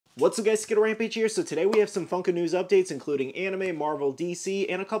What's up guys, SkittleRampage here. So today we have some Funko news updates including anime, Marvel, DC,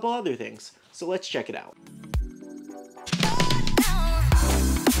 and a couple other things. So let's check it out.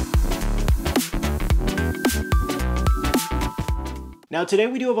 Now today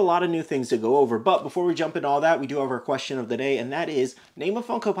we do have a lot of new things to go over, but before we jump into all that, we do have our question of the day, and that is, name a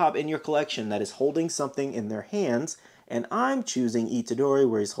Funko Pop in your collection that is holding something in their hands. And I'm choosing Itadori,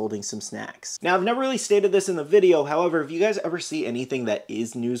 where he's holding some snacks. Now, I've never really stated this in the video, however, if you guys ever see anything that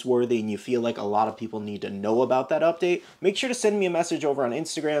is newsworthy and you feel like a lot of people need to know about that update, make sure to send me a message over on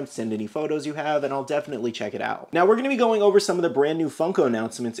Instagram, send any photos you have, and I'll definitely check it out. Now, we're going to be going over some of the brand new Funko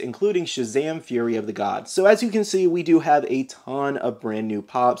announcements, including Shazam! Fury of the Gods. So as you can see, we do have a ton of brand new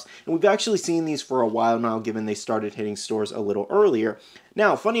pops, and we've actually seen these for a while now, given they started hitting stores a little earlier.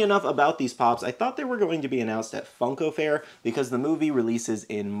 Now, funny enough about these pops, I thought they were going to be announced at Funko Fair because the movie releases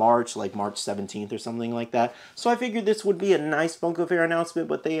in March, like March 17th or something like that. So I figured this would be a nice Funko Fair announcement,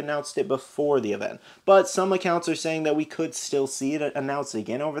 but they announced it before the event. But some accounts are saying that we could still see it announced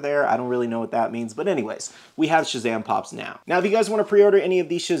again over there. I don't really know what that means, but anyways, we have Shazam pops now. Now, if you guys want to pre-order any of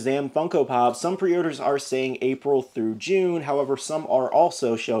these Shazam Funko Pops, some pre-orders are saying April through June. However, some are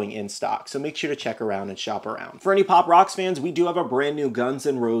also showing in stock, so make sure to check around and shop around. For any Pop Rocks fans, we do have a brand new Guns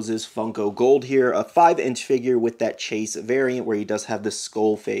N' Roses Funko Gold here, a 5-inch figure with that Chase variant where he does have the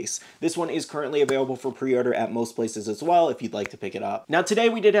skull face. This one is currently available for pre-order at most places as well if you'd like to pick it up. Now today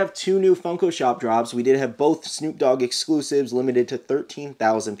we did have two new Funko Shop drops. We did have both Snoop Dogg exclusives limited to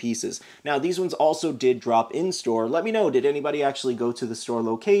 13,000 pieces. Now these ones also did drop in store. Let me know, did anybody actually go to the store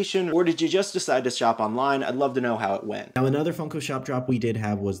location or did you just decide to shop online? I'd love to know how it went. Now another Funko Shop drop we did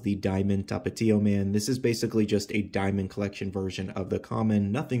have was the Diamond Tapatio Man. This is basically just a diamond collection version of the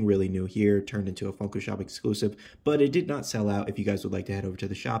common. Nothing really new here, turned into a Funko Shop exclusive, but it did not sell out if you guys would like to head over to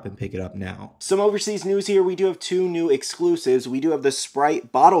the shop and pick it up now. Some overseas news here, we do have two new exclusives. We do have the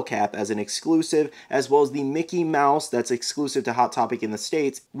Sprite bottle cap as an exclusive, as well as the Mickey Mouse that's exclusive to Hot Topic in the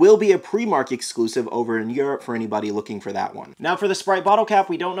States, will be a pre-mark exclusive over in Europe for anybody looking for that one. Now for the Sprite bottle cap,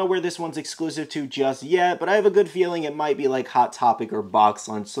 we don't know where this one's exclusive to just yet, but I have a good feeling it might be like Hot Topic or Box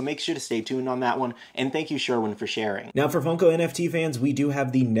Lunch, so make sure to stay tuned on that one, and thank you Sherwin for sharing. Now for Funko NFT fans, we do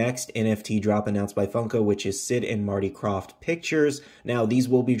have the next NFT drop announced by Funko, which is Sid and Marty Krofft Pictures. Now, these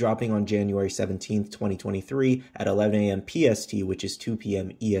will be dropping on January 17th, 2023 at 11 a.m. PST, which is 2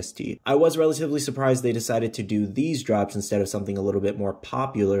 p.m. EST. I was relatively surprised they decided to do these drops instead of something a little bit more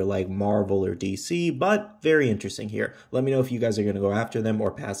popular like Marvel or DC, but very interesting here. Let me know if you guys are going to go after them or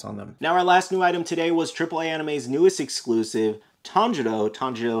pass on them. Now, our last new item today was AAA Anime's newest exclusive,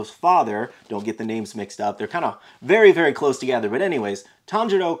 Tanjiro's father. Don't get the names mixed up. They're kind of very, very close together. But anyways,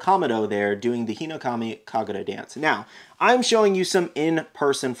 Tanjuro Kamado there doing the Hinokami Kagura dance. Now, I'm showing you some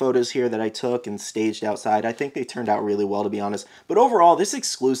in-person photos here that I took and staged outside. I think they turned out really well, to be honest. But overall, this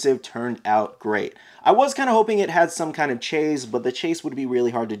exclusive turned out great. I was kind of hoping it had some kind of chase, but the chase would be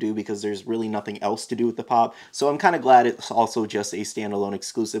really hard to do because there's really nothing else to do with the pop. So I'm kind of glad it's also just a standalone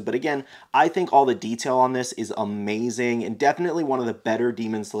exclusive. But again, I think all the detail on this is amazing and definitely one of the better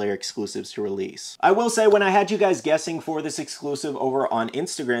Demon Slayer exclusives to release. I will say, when I had you guys guessing for this exclusive over on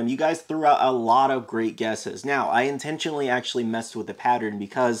Instagram, you guys threw out a lot of great guesses. Now, I intentionally actually messed with the pattern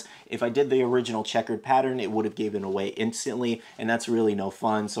because if I did the original checkered pattern, it would have given away instantly, and that's really no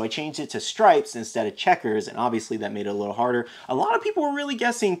fun. So I changed it to stripes instead of checkers, and obviously that made it a little harder. A lot of people were really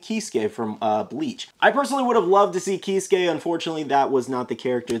guessing Kisuke from Bleach. I personally would have loved to see Kisuke. Unfortunately, that was not the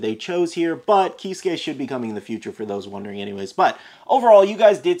character they chose here, but Kisuke should be coming in the future for those wondering anyways. But overall, you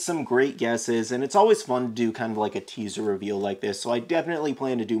guys did some great guesses, and it's always fun to do kind of like a teaser reveal like this, so I definitely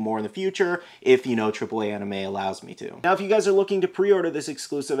plan to do more in the future if, you know, AAA Anime allows me to. Now, if you guys are looking to pre-order this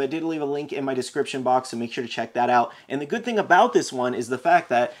exclusive, I did leave a link in my description box, so make sure to check that out. And the good thing about this one is the fact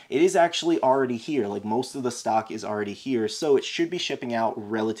that it is actually already here. Like, most of the stock is already here, so it should be shipping out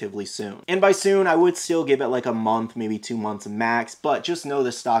relatively soon. And by soon, I would still give it like a month, maybe 2 months max, but just know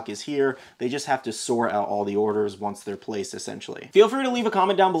the stock is here. They just have to sort out all the orders once they're placed, essentially. Feel free to leave a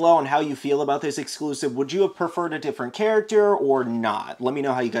comment down below on how you feel about this exclusive. Would you have preferred a different character or not? Let me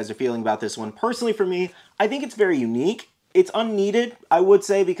know how you guys are feeling about this one. Personally, for me, I think it's very unique. It's unneeded, I would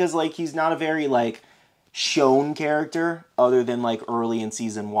say, because like he's not a very like shown character other than like early in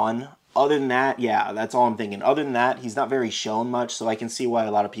season 1. Other than that, yeah, that's all I'm thinking. Other than that, he's not very shown much, so I can see why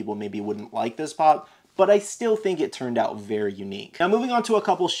a lot of people maybe wouldn't like this pop. But I still think it turned out very unique. Now, moving on to a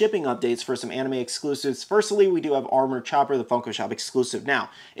couple shipping updates for some anime exclusives. Firstly, we do have Armored Chopper, the Funko Shop exclusive. Now,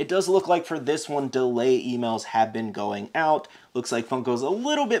 it does look like for this one, delay emails have been going out. Looks like Funko's a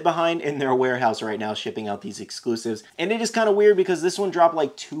little bit behind in their warehouse right now shipping out these exclusives. And it is kind of weird because this one dropped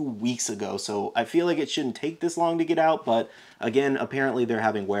like 2 weeks ago, so I feel like it shouldn't take this long to get out, but Again, apparently they're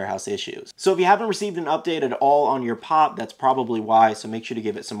having warehouse issues. So if you haven't received an update at all on your pop, that's probably why, so make sure to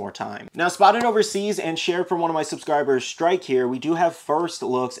give it some more time. Now, spotted overseas and shared from one of my subscribers, Strike here, we do have first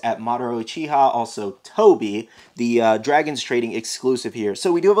looks at Madoru Uchiha, also Toby, the Dragons Trading exclusive here.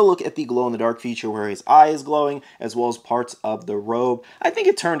 So we do have a look at the glow-in-the-dark feature where his eye is glowing, as well as parts of the robe. I think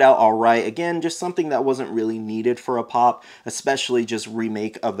it turned out alright. Again, just something that wasn't really needed for a pop, especially just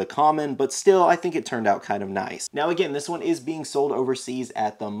remake of the common, but still, I think it turned out kind of nice. Now again, this one is being sold overseas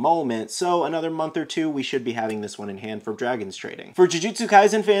at the moment, so another month or two, we should be having this one in hand for Dragons Trading. For Jujutsu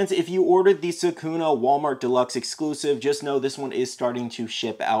Kaisen fans, if you ordered the Sukuna Walmart Deluxe exclusive, just know this one is starting to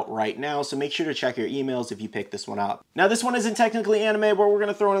ship out right now, so make sure to check your emails if you pick this one up. Now this one isn't technically anime, but we're going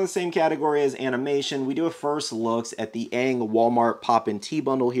to throw it in the same category as animation. We do a first looks at the Aang Walmart Pop-In Tea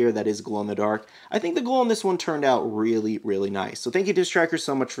bundle here that is glow in the dark. I think the glow on this one turned out really, really nice. So thank you Diss Tracker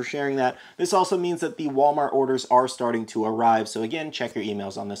so much for sharing that. This also means that the Walmart orders are starting to arrive, so again, check your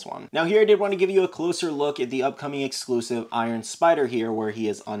emails on this one. Now here I did want to give you a closer look at the upcoming exclusive Iron Spider here, where he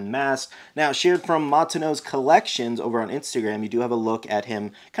is unmasked. Now, shared from Matano's Collections over on Instagram, you do have a look at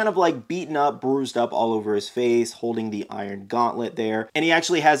him kind of like beaten up, bruised up all over his face, holding the iron gauntlet there. And he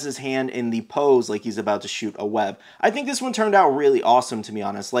actually has his hand in the pose like he's about to shoot a web. I think this one turned out really awesome, to be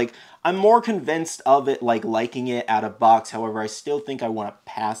honest. Like, I'm more convinced of it, like, liking it out of box. However, I still think I want to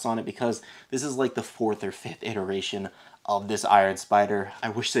pass on it because this is like the 4th or 5th iteration of this Iron Spider. I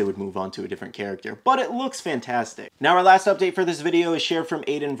wish they would move on to a different character, but it looks fantastic. Now, our last update for this video is shared from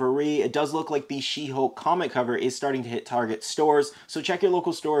Aiden Varee. It does look like the She-Hulk comic cover is starting to hit Target stores, so check your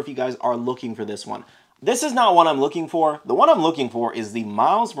local store if you guys are looking for this one. This is not what I'm looking for. The one I'm looking for is the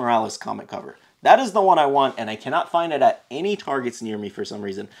Miles Morales comic cover. That is the one I want, and I cannot find it at any Targets near me for some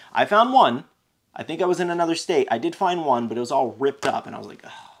reason. I found one. I think I was in another state. I did find one, but it was all ripped up, and I was like,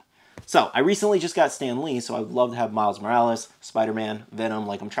 ugh. So, I recently just got Stan Lee, so I would love to have Miles Morales, Spider-Man, Venom.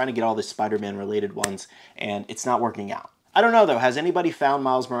 Like, I'm trying to get all the Spider-Man related ones, and it's not working out. I don't know though, has anybody found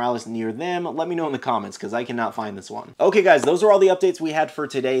Miles Morales near them? Let me know in the comments, because I cannot find this one. Okay guys, those are all the updates we had for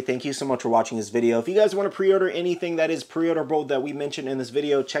today. Thank you so much for watching this video. If you guys want to pre-order anything that is pre-orderable that we mentioned in this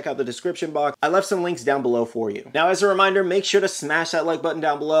video, check out the description box. I left some links down below for you. Now as a reminder, make sure to smash that like button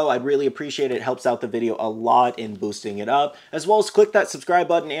down below. I'd really appreciate it. It helps out the video a lot in boosting it up, as well as click that subscribe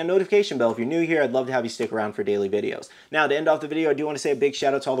button and notification bell if you're new here. I'd love to have you stick around for daily videos. Now to end off the video, I do want to say a big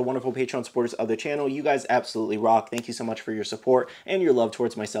shout out to all the wonderful Patreon supporters of the channel. You guys absolutely rock. Thank you so much for your support and your love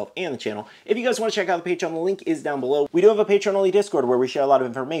towards myself and the channel. If you guys want to check out the Patreon, the link is down below. We do have a Patreon-only Discord where we share a lot of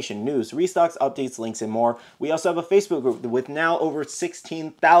information, news, restocks, updates, links, and more. We also have a Facebook group with now over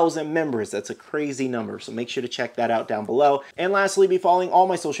 16,000 members. That's a crazy number, so make sure to check that out down below. And lastly, be following all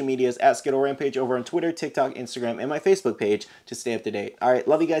my social medias at SkittleRampage over on Twitter, TikTok, Instagram, and my Facebook page to stay up to date. All right,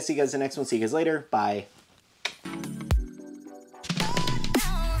 love you guys. See you guys in the next one. See you guys later. Bye.